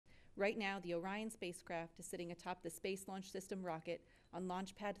Right now, the Orion spacecraft is sitting atop the Space Launch System rocket on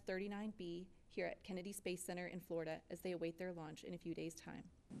Launch Pad 39B here at Kennedy Space Center in Florida as they await their launch in a few days' time.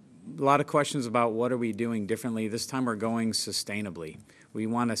 A lot of questions about what are we doing differently. This time we're going sustainably. We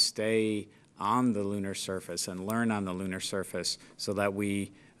want to stay on the lunar surface and learn on the lunar surface so that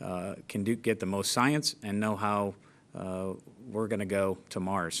we can get the most science and know how we're going to go to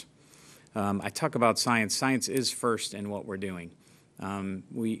Mars. I talk about science. Science is first in what we're doing. On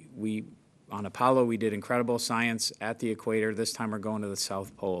Apollo, we did incredible science at the equator. This time we're going to the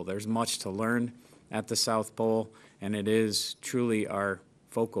South Pole. There's much to learn at the South Pole, and it is truly our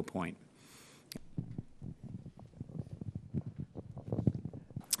focal point.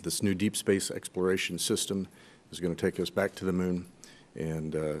 This new deep space exploration system is going to take us back to the moon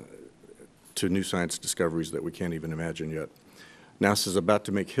and to new science discoveries that we can't even imagine yet. NASA is about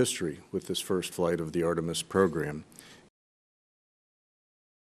to make history with this first flight of the Artemis program,